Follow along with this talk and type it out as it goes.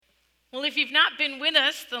Well, if you've not been with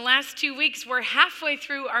us the last 2 weeks, we're halfway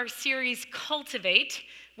through our series, Cultivate,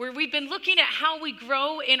 where we've been looking at how we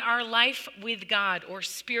grow in our life with God, or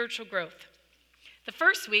spiritual growth. The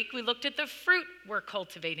first week, we looked at the fruit we're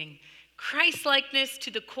cultivating, Christ-likeness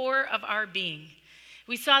to the core of our being.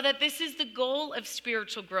 We saw that this is the goal of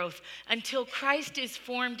spiritual growth until Christ is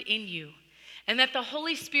formed in you, and that the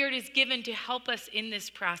Holy Spirit is given to help us in this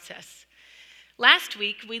process. Last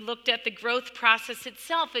week, we looked at the growth process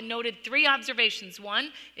itself and noted 3 observations.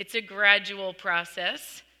 1, it's a gradual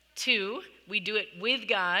process. 2, we do it with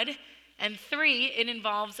God. And 3, it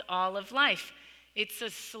involves all of life. It's a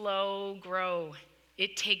slow grow.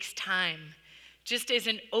 It takes time. Just as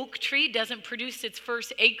an oak tree doesn't produce its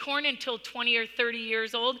first acorn until 20 or 30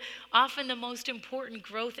 years old, often the most important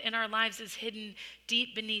growth in our lives is hidden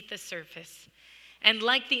deep beneath the surface. And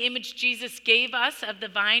like the image Jesus gave us of the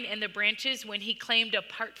vine and the branches when he claimed,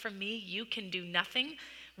 "Apart from me, you can do nothing,"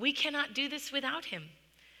 we cannot do this without him.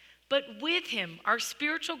 But with him, our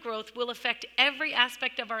spiritual growth will affect every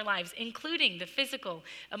aspect of our lives, including the physical,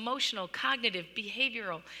 emotional, cognitive,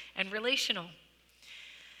 behavioral, and relational.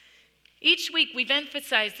 Each week, we've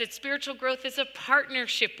emphasized that spiritual growth is a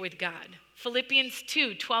partnership with God. Philippians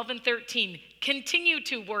 2:12 and 13, continue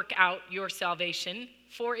to work out your salvation,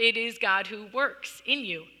 for it is God who works in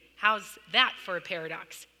you. How's that for a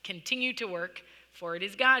paradox? Continue to work, for it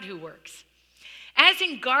is God who works. As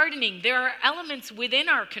in gardening, there are elements within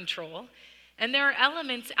our control, and there are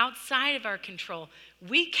elements outside of our control.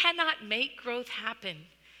 We cannot make growth happen.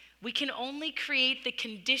 We can only create the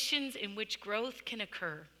conditions in which growth can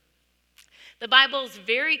occur. The Bible is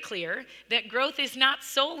very clear that growth is not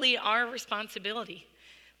solely our responsibility.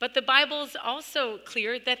 But the Bible is also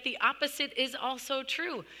clear that the opposite is also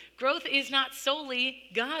true. Growth is not solely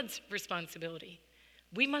God's responsibility.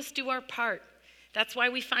 We must do our part. That's why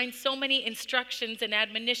we find so many instructions and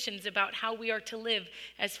admonitions about how we are to live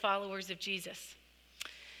as followers of Jesus.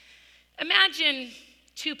 Imagine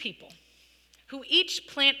 2 people who each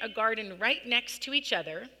plant a garden right next to each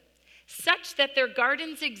other, such that their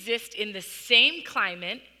gardens exist in the same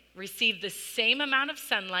climate, receive the same amount of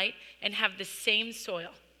sunlight, and have the same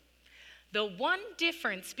soil. The one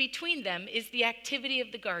difference between them is the activity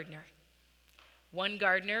of the gardener. One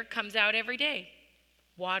gardener comes out every day,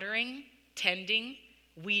 watering, tending,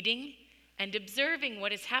 weeding, and observing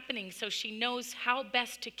what is happening so she knows how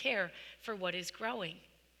best to care for what is growing.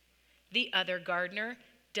 The other gardener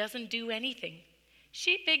doesn't do anything.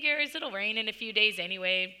 She figures it'll rain in a few days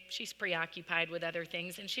anyway. She's preoccupied with other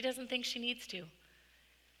things, and she doesn't think she needs to.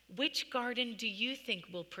 Which garden do you think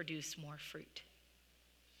will produce more fruit?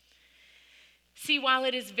 See, while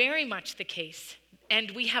it is very much the case,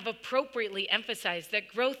 and we have appropriately emphasized that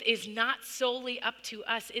growth is not solely up to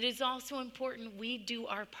us, it is also important we do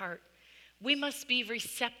our part. We must be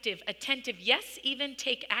receptive, attentive, yes, even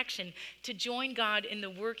take action to join God in the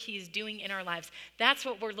work he is doing in our lives. That's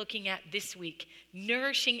what we're looking at this week,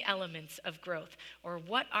 nourishing elements of growth, or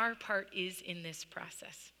what our part is in this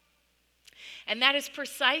process. And that is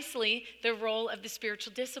precisely the role of the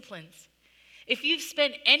spiritual disciplines. If you've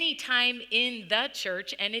spent any time in the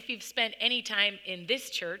church, and if you've spent any time in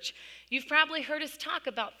this church, you've probably heard us talk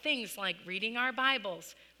about things like reading our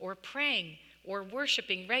Bibles, or praying, or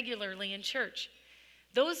worshiping regularly in church.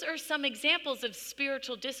 Those are some examples of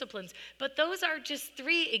spiritual disciplines, but those are just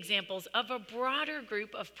 3 examples of a broader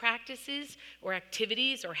group of practices or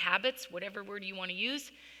activities or habits, whatever word you want to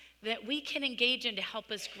use, that we can engage in to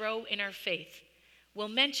help us grow in our faith. We'll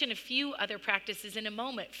mention a few other practices in a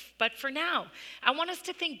moment, but for now, I want us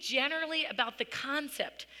to think generally about the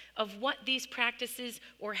concept of what these practices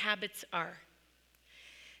or habits are.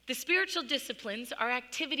 The spiritual disciplines are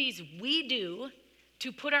activities we do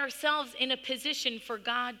to put ourselves in a position for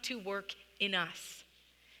God to work in us.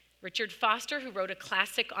 Richard Foster, who wrote a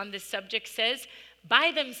classic on this subject, says,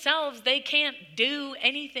 "By themselves, they can't do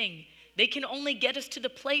anything. They can only get us to the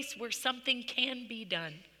place where something can be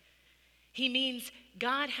done." He means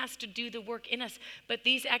God has to do the work in us, but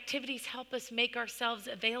these activities help us make ourselves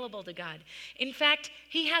available to God. In fact,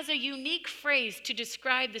 he has a unique phrase to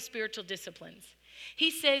describe the spiritual disciplines.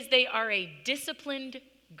 He says they are a disciplined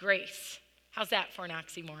grace. How's that for an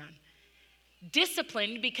oxymoron?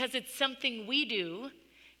 Disciplined because it's something we do,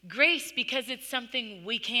 grace because it's something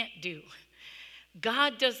we can't do.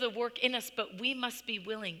 God does the work in us, but we must be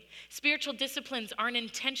willing. Spiritual disciplines are an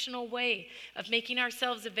intentional way of making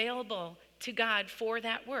ourselves available to God for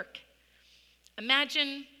that work.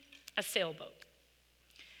 Imagine a sailboat.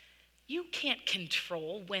 You can't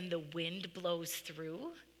control when the wind blows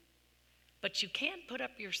through, but you can put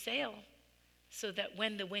up your sail so that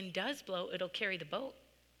when the wind does blow, it'll carry the boat.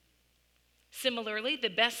 Similarly, the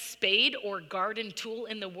best spade or garden tool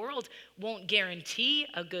in the world won't guarantee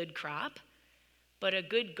a good crop, but a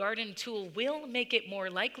good garden tool will make it more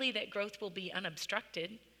likely that growth will be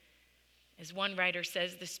unobstructed. As one writer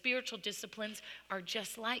says, the spiritual disciplines are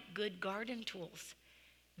just like good garden tools.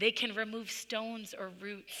 They can remove stones or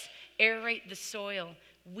roots, aerate the soil,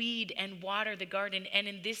 weed and water the garden, and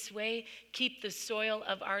in this way, keep the soil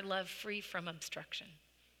of our love free from obstruction.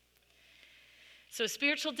 So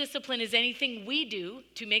spiritual discipline is anything we do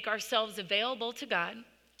to make ourselves available to God,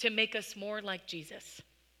 to make us more like Jesus.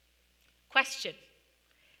 Question: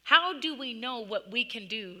 how do we know what we can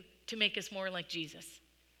do to make us more like Jesus?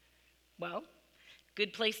 Well,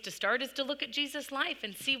 good place to start is to look at Jesus' life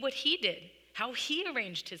and see what he did, how he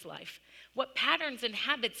arranged his life, what patterns and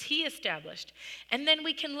habits he established. And then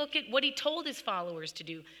we can look at what he told his followers to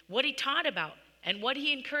do, what he taught about, and what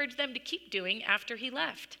he encouraged them to keep doing after he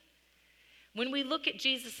left. When we look at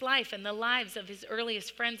Jesus' life and the lives of his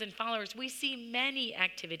earliest friends and followers, we see many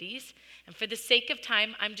activities. And for the sake of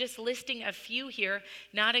time, I'm just listing a few here,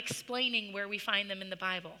 not explaining where we find them in the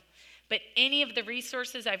Bible. But any of the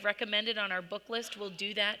resources I've recommended on our book list will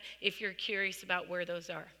do that if you're curious about where those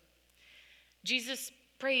are. Jesus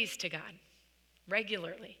prays to God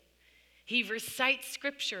regularly. He recites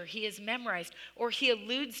scripture he has memorized, or he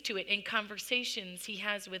alludes to it in conversations he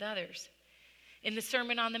has with others. In the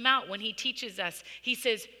Sermon on the Mount, when he teaches us, he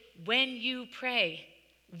says, when you pray,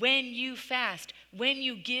 when you fast, when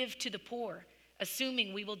you give to the poor,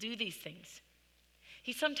 assuming we will do these things.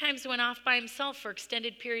 He sometimes went off by himself for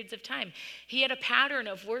extended periods of time. He had a pattern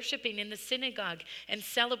of worshiping in the synagogue and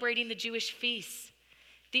celebrating the Jewish feasts.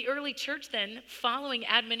 The early church then, following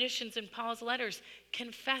admonitions in Paul's letters,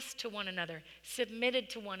 confessed to one another, submitted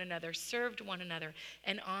to one another, served one another,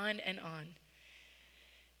 and on and on.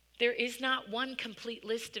 There is not one complete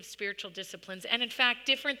list of spiritual disciplines, and in fact,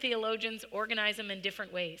 different theologians organize them in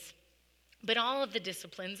different ways. But all of the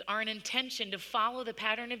disciplines are an intention to follow the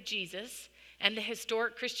pattern of Jesus and the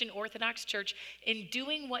historic Christian Orthodox Church in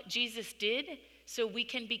doing what Jesus did so we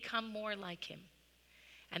can become more like him.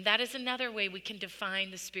 And that is another way we can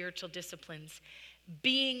define the spiritual disciplines.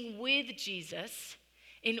 Being with Jesus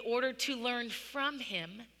in order to learn from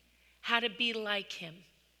him how to be like him.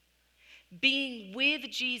 Being with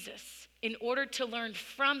Jesus in order to learn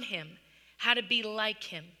from him how to be like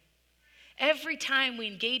him. Every time we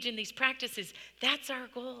engage in these practices, that's our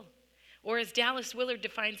goal. Or as Dallas Willard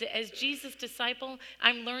defines it, as Jesus' disciple,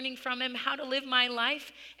 I'm learning from him how to live my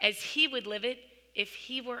life as he would live it if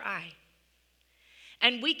he were I.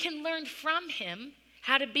 And we can learn from him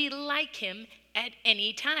how to be like him at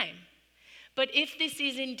any time. But if this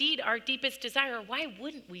is indeed our deepest desire, why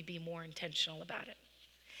wouldn't we be more intentional about it?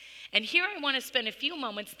 And here I want to spend a few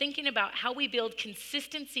moments thinking about how we build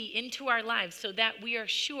consistency into our lives so that we are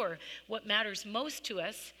sure what matters most to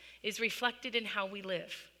us is reflected in how we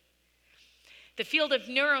live. The field of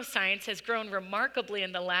neuroscience has grown remarkably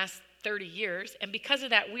in the last 30 years, and because of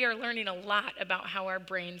that, we are learning a lot about how our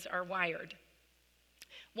brains are wired.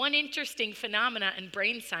 One interesting phenomena in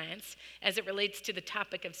brain science, as it relates to the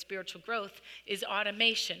topic of spiritual growth, is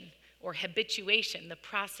automation, or habituation, the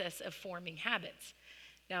process of forming habits.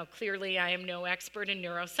 Now, clearly, I am no expert in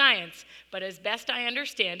neuroscience, but as best I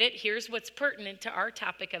understand it, here's what's pertinent to our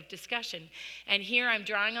topic of discussion. And here I'm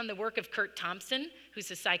drawing on the work of Curt Thompson, who's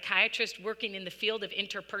a psychiatrist working in the field of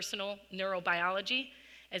interpersonal neurobiology,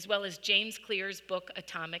 as well as James Clear's book,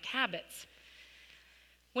 Atomic Habits.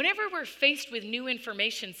 Whenever we're faced with new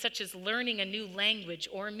information, such as learning a new language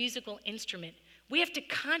or a musical instrument, we have to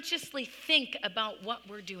consciously think about what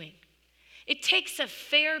we're doing. It takes a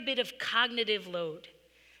fair bit of cognitive load.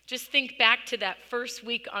 Just think back to that first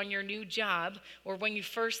week on your new job or when you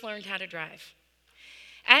first learned how to drive.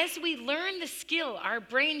 As we learn the skill, our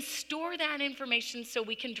brains store that information so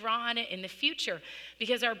we can draw on it in the future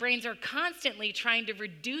because our brains are constantly trying to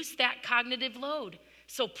reduce that cognitive load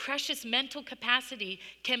so precious mental capacity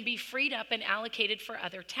can be freed up and allocated for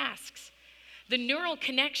other tasks. The neural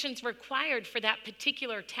connections required for that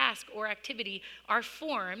particular task or activity are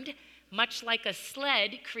formed much like a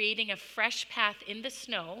sled creating a fresh path in the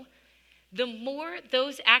snow. The more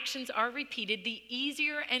those actions are repeated, the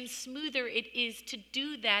easier and smoother it is to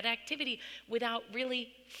do that activity without really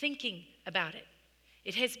thinking about it.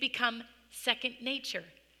 It has become second nature.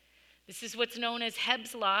 This is what's known as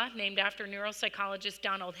Hebb's Law, named after neuropsychologist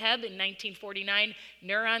Donald Hebb in 1949.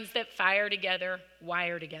 Neurons that fire together,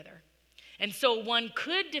 wire together. And so one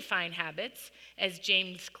could define habits, as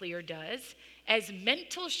James Clear does, as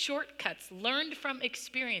mental shortcuts learned from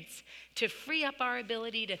experience to free up our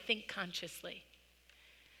ability to think consciously.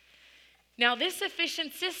 Now, this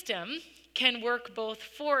efficient system can work both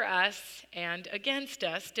for us and against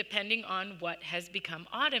us, depending on what has become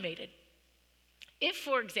automated. If,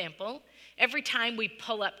 for example, every time we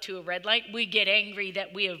pull up to a red light, we get angry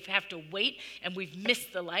that we have to wait and we've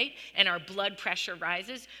missed the light and our blood pressure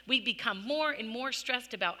rises, we become more and more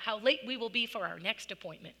stressed about how late we will be for our next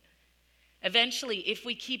appointment. Eventually, if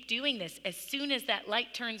we keep doing this, as soon as that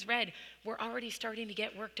light turns red, we're already starting to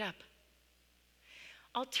get worked up.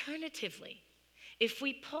 Alternatively, if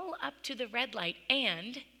we pull up to the red light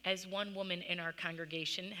and, as one woman in our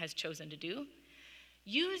congregation has chosen to do,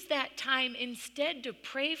 use that time instead to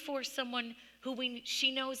pray for someone who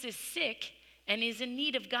she knows is sick and is in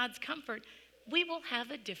need of God's comfort, we will have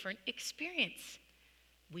a different experience.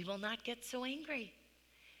 We will not get so angry.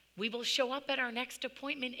 We will show up at our next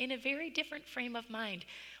appointment in a very different frame of mind.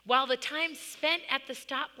 While the time spent at the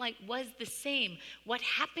stoplight was the same, what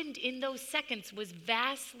happened in those seconds was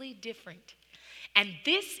vastly different. And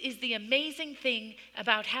this is the amazing thing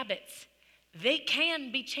about habits. They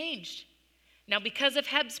can be changed. Now, because of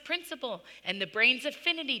Hebb's principle and the brain's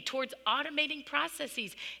affinity towards automating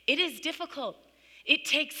processes, it is difficult. It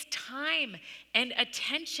takes time and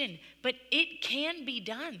attention, but it can be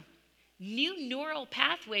done. New neural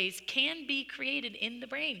pathways can be created in the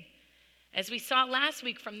brain. As we saw last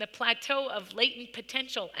week from the plateau of latent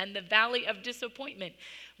potential and the valley of disappointment,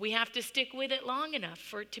 we have to stick with it long enough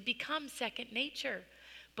for it to become second nature.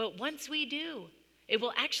 But once we do, it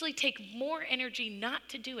will actually take more energy not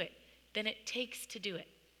to do it than it takes to do it.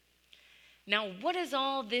 Now, what does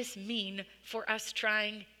all this mean for us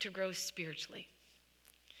trying to grow spiritually?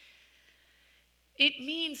 It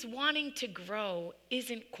means wanting to grow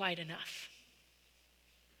isn't quite enough.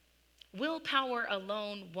 Willpower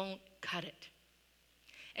alone won't cut it.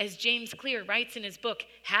 As James Clear writes in his book,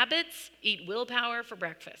 Habits Eat Willpower for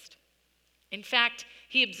Breakfast. In fact,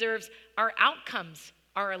 he observes our outcomes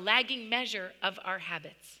are a lagging measure of our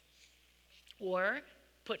habits. Or,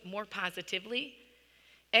 put more positively,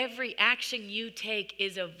 every action you take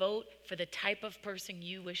is a vote for the type of person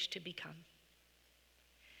you wish to become.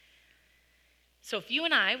 So if you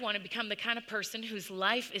and I want to become the kind of person whose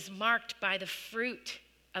life is marked by the fruit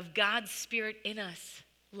of God's Spirit in us,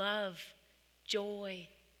 love, joy,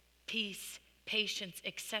 peace, patience,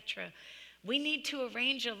 etc., we need to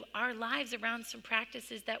arrange our lives around some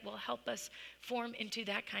practices that will help us form into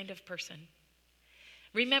that kind of person.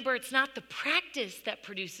 Remember, it's not the practice that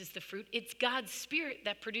produces the fruit, it's God's Spirit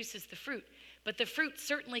that produces the fruit. But the fruit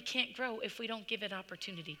certainly can't grow if we don't give it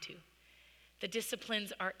opportunity to. The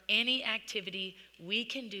disciplines are any activity we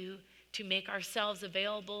can do to make ourselves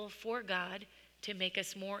available for God to make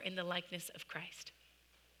us more in the likeness of Christ.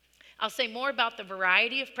 I'll say more about the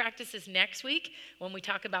variety of practices next week when we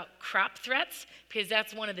talk about crop threats, because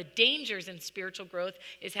that's one of the dangers in spiritual growth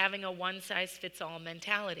is having a one-size-fits-all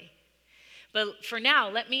mentality. But for now,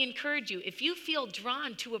 let me encourage you, if you feel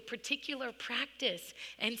drawn to a particular practice,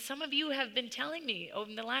 and some of you have been telling me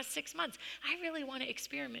over the last 6 months, I really want to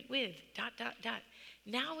experiment with ...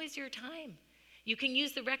 Now is your time. You can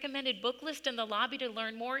use the recommended book list in the lobby to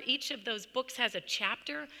learn more. Each of those books has a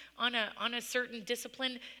chapter on a certain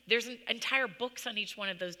discipline. There's entire books on each one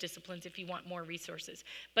of those disciplines if you want more resources.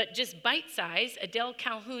 But just bite-size, Adele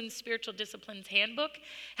Calhoun's Spiritual Disciplines Handbook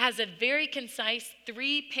has a very concise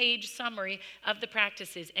 3-page summary of the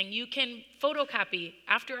practices. And you can photocopy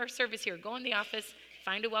after our service here. Go in the office,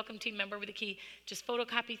 find a welcome team member with a key. Just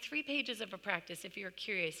photocopy 3 pages of a practice if you're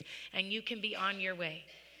curious, and you can be on your way.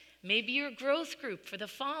 Maybe your growth group for the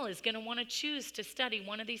fall is going to want to choose to study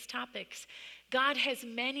one of these topics. God has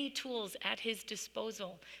many tools at his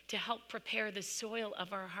disposal to help prepare the soil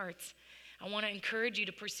of our hearts. I want to encourage you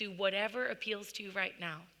to pursue whatever appeals to you right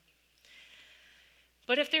now.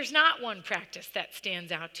 But if there's not one practice that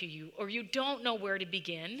stands out to you, or you don't know where to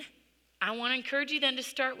begin, I want to encourage you then to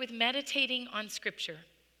start with meditating on Scripture.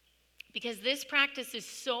 Because this practice is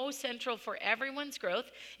so central for everyone's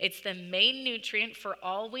growth. It's the main nutrient for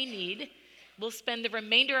all we need. We'll spend the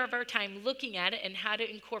remainder of our time looking at it and how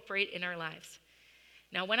to incorporate it in our lives.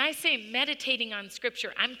 Now, when I say meditating on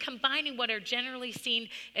Scripture, I'm combining what are generally seen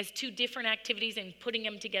as 2 different activities and putting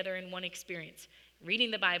them together in one experience.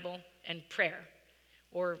 Reading the Bible and prayer.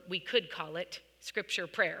 Or we could call it Scripture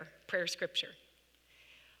prayer, prayer Scripture.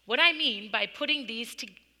 What I mean by putting these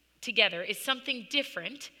together is something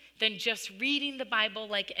different than just reading the Bible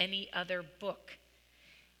like any other book.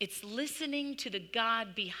 It's listening to the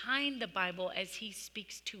God behind the Bible as he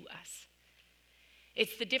speaks to us.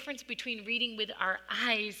 It's the difference between reading with our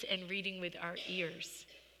eyes and reading with our ears.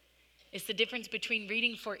 It's the difference between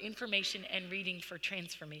reading for information and reading for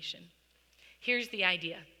transformation. Here's the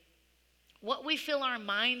idea. What we fill our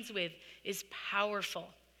minds with is powerful,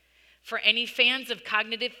 For any fans of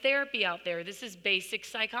cognitive therapy out there, this is basic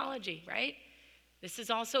psychology, right? This is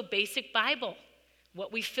also basic Bible.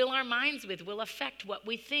 What we fill our minds with will affect what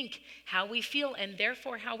we think, how we feel, and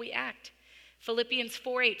therefore how we act. Philippians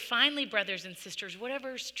 4:8, finally, brothers and sisters,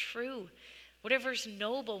 whatever is true, whatever is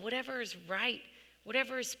noble, whatever is right,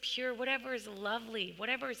 whatever is pure, whatever is lovely,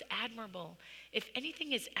 whatever is admirable, if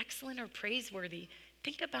anything is excellent or praiseworthy,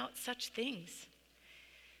 think about such things.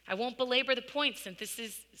 I won't belabor the point since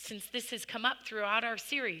this has come up throughout our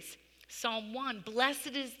series. Psalm 1,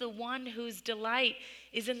 blessed is the one whose delight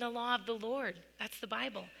is in the law of the Lord. That's the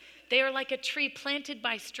Bible. They are like a tree planted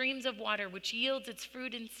by streams of water, which yields its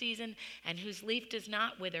fruit in season and whose leaf does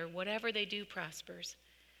not wither. Whatever they do prospers.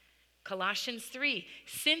 Colossians 3,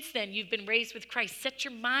 since then you've been raised with Christ. Set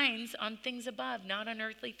your minds on things above, not on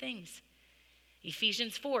earthly things.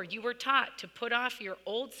 Ephesians 4, you were taught to put off your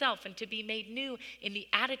old self and to be made new in the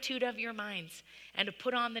attitude of your minds and to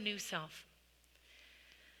put on the new self.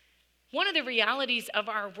 One of the realities of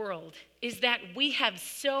our world is that we have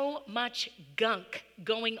so much gunk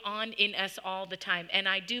going on in us all the time. And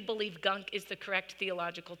I do believe gunk is the correct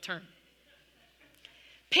theological term.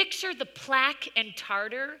 Picture the plaque and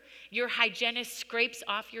tartar your hygienist scrapes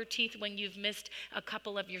off your teeth when you've missed a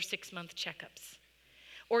couple of your 6-month checkups.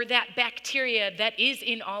 Or that bacteria that is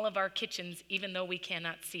in all of our kitchens, even though we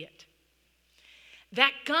cannot see it.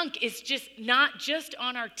 That gunk is just not just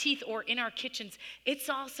on our teeth or in our kitchens, it's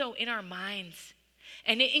also in our minds.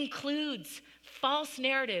 And it includes false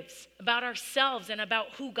narratives about ourselves and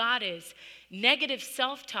about who God is, negative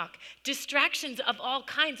self-talk, distractions of all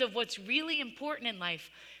kinds of what's really important in life,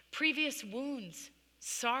 previous wounds,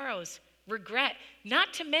 sorrows, regret,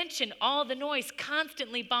 not to mention all the noise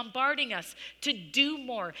constantly bombarding us to do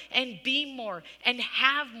more and be more and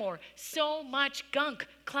have more. So much gunk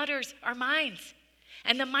clutters our minds.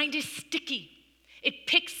 And the mind is sticky. It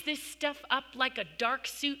picks this stuff up like a dark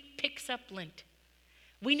suit picks up lint.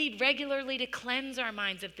 We need regularly to cleanse our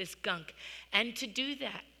minds of this gunk. And to do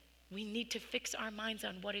that, we need to fix our minds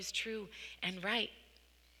on what is true and right.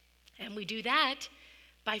 And we do that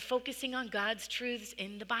by focusing on God's truths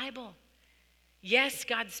in the Bible. Yes,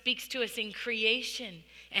 God speaks to us in creation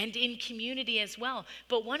and in community as well.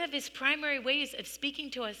 But one of his primary ways of speaking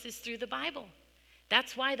to us is through the Bible.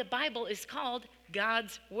 That's why the Bible is called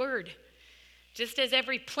God's Word. Just as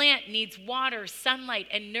every plant needs water, sunlight,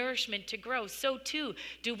 and nourishment to grow, so too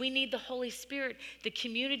do we need the Holy Spirit, the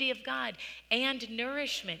community of God, and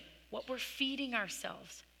nourishment, what we're feeding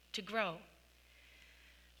ourselves to grow.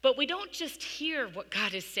 But we don't just hear what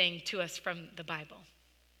God is saying to us from the Bible.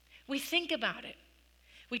 We think about it.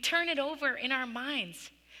 We turn it over in our minds.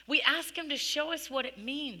 We ask him to show us what it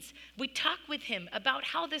means. We talk with him about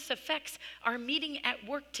how this affects our meeting at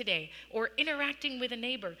work today or interacting with a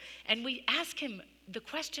neighbor. And we ask him the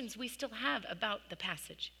questions we still have about the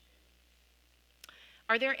passage.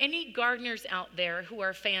 Are there any gardeners out there who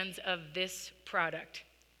are fans of this product?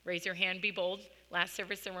 Raise your hand, be bold. Last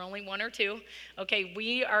service, there were only 1 or 2. Okay,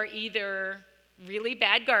 we are either really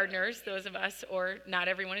bad gardeners, those of us, or not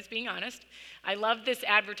everyone is being honest. I love this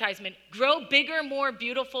advertisement. Grow bigger, more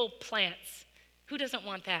beautiful plants. Who doesn't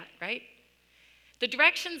want that, right? The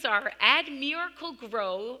directions are add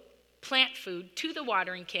Miracle-Gro plant food to the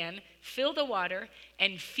watering can, fill the water,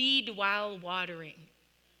 and feed while watering.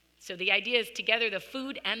 So the idea is together the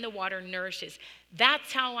food and the water nourishes.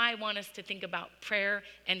 That's how I want us to think about prayer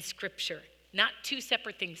and scripture. Not 2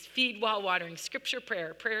 separate things. Feed while watering. Scripture,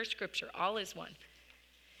 prayer, scripture, all is one.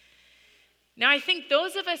 Now, I think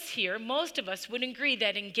those of us here, most of us would agree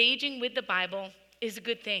that engaging with the Bible is a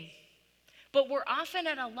good thing. But we're often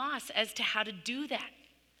at a loss as to how to do that.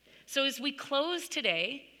 So as we close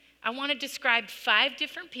today, I want to describe 5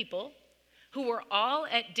 different people who are all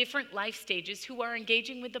at different life stages who are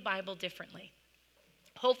engaging with the Bible differently.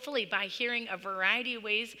 Hopefully, by hearing a variety of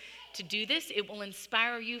ways to do this, it will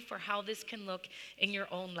inspire you for how this can look in your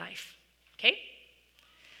own life. Okay?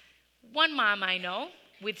 One mom I know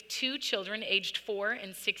with 2 children aged 4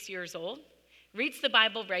 and 6 years old reads the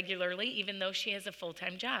Bible regularly, even though she has a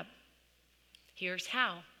full-time job. Here's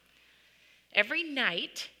how. Every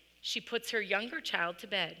night, she puts her younger child to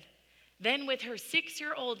bed. Then with her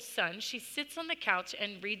 6-year-old son, she sits on the couch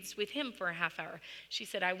and reads with him for a half hour. She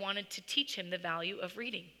said, I wanted to teach him the value of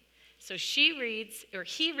reading. So he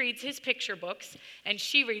reads his picture books, and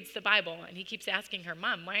she reads the Bible. And he keeps asking her,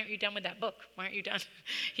 Mom, why aren't you done with that book? Why aren't you done?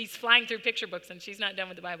 He's flying through picture books, and she's not done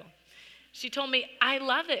with the Bible. She told me, I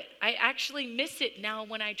love it. I actually miss it now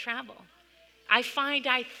when I travel. I find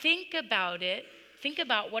I think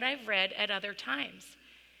about what I've read at other times.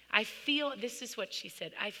 this is what she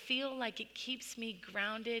said, I feel like it keeps me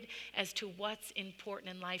grounded as to what's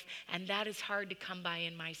important in life, and that is hard to come by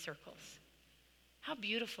in my circles. How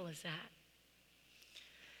beautiful is that?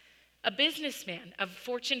 A businessman, a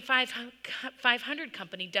Fortune 500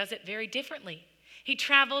 company, does it very differently. He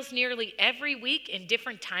travels nearly every week in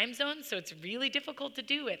different time zones, so it's really difficult to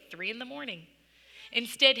do at 3 a.m.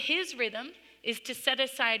 Instead, his rhythm is to set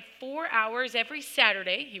aside 4 hours every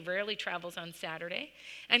Saturday, he rarely travels on Saturday,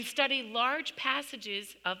 and study large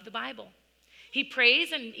passages of the Bible. He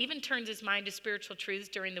prays and even turns his mind to spiritual truths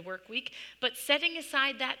during the work week, but setting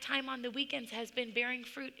aside that time on the weekends has been bearing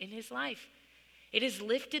fruit in his life. It has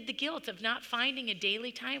lifted the guilt of not finding a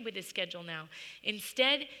daily time with his schedule now.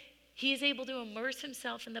 Instead, he is able to immerse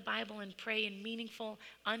himself in the Bible and pray in meaningful,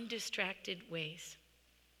 undistracted ways.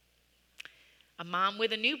 A mom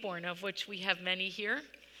with a newborn, of which we have many here,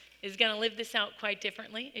 is going to live this out quite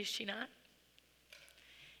differently, is she not?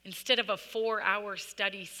 Instead of a 4-hour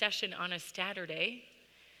study session on a Saturday,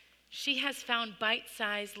 she has found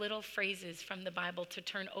bite-sized little phrases from the Bible to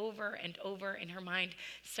turn over and over in her mind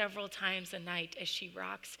several times a night as she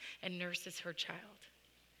rocks and nurses her child.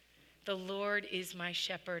 The Lord is my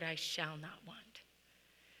shepherd, I shall not want.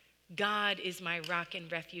 God is my rock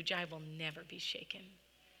and refuge, I will never be shaken.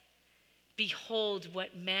 Behold,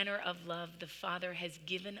 what manner of love the Father has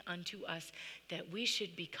given unto us, that we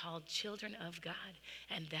should be called children of God,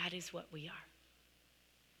 and that is what we are.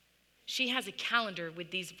 She has a calendar with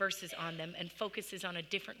these verses on them and focuses on a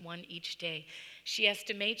different one each day. She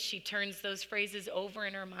estimates she turns those phrases over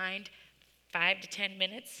in her mind 5 to 10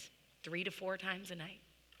 minutes, 3 to 4 times a night.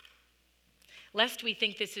 Lest we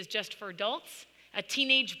think this is just for adults, a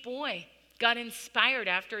teenage boy got inspired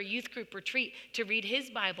after a youth group retreat to read his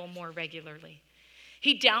Bible more regularly.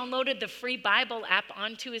 He downloaded the free Bible app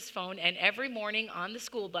onto his phone and every morning on the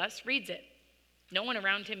school bus reads it. No one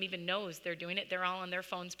around him even knows they're doing it. They're all on their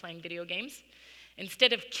phones playing video games.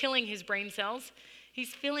 Instead of killing his brain cells, he's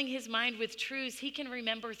filling his mind with truths he can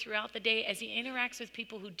remember throughout the day as he interacts with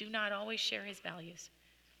people who do not always share his values.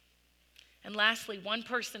 And lastly, one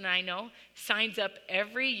person I know signs up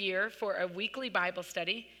every year for a weekly Bible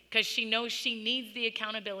study because she knows she needs the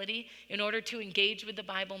accountability in order to engage with the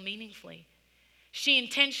Bible meaningfully. She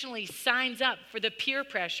intentionally signs up for the peer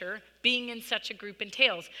pressure being in such a group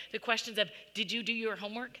entails. The questions of, did you do your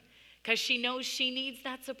homework? Because she knows she needs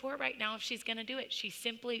that support right now if she's going to do it. She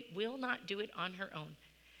simply will not do it on her own.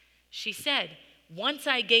 She said, once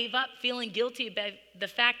I gave up feeling guilty about the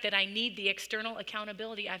fact that I need the external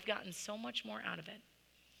accountability, I've gotten so much more out of it.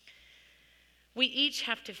 We each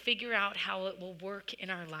have to figure out how it will work in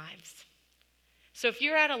our lives. So if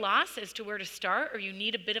you're at a loss as to where to start or you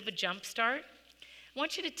need a bit of a jump start, I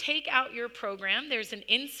want you to take out your program. There's an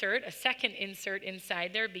insert, a second insert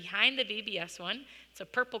inside there behind the VBS one. It's a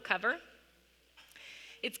purple cover.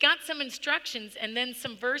 It's got some instructions and then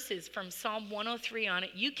some verses from Psalm 103 on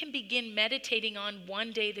it. You can begin meditating on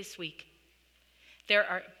one day this week. There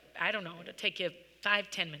are, it'll take you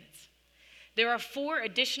 5-10 minutes. There are 4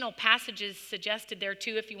 additional passages suggested there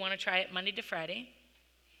too if you want to try it Monday to Friday.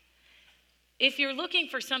 If you're looking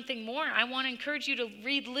for something more, I want to encourage you to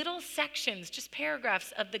read little sections, just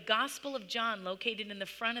paragraphs of the Gospel of John located in the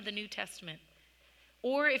front of the New Testament.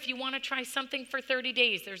 Or if you want to try something for 30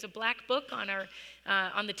 days, there's a black book on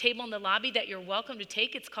the table in the lobby that you're welcome to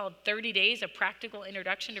take. It's called 30 Days, A Practical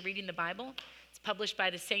Introduction to Reading the Bible. It's published by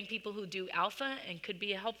the same people who do Alpha and could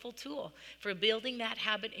be a helpful tool for building that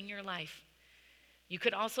habit in your life. You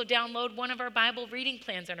could also download one of our Bible reading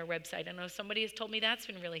plans on our website. I know somebody has told me that's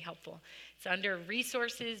been really helpful. It's under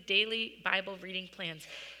Resources, Daily Bible Reading Plans.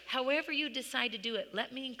 However you decide to do it,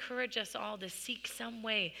 let me encourage us all to seek some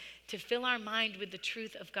way to fill our mind with the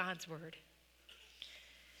truth of God's Word.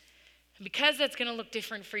 And because that's going to look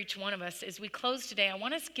different for each one of us, as we close today, I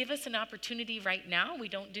want to give us an opportunity right now. We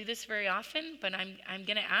don't do this very often, but I'm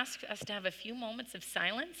going to ask us to have a few moments of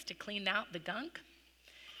silence to clean out the gunk,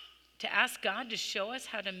 to ask God to show us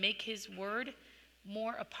how to make His Word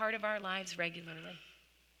more a part of our lives regularly.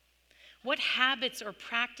 What habits or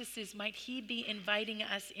practices might He be inviting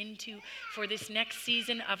us into for this next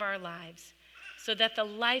season of our lives so that the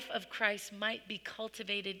life of Christ might be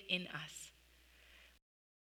cultivated in us?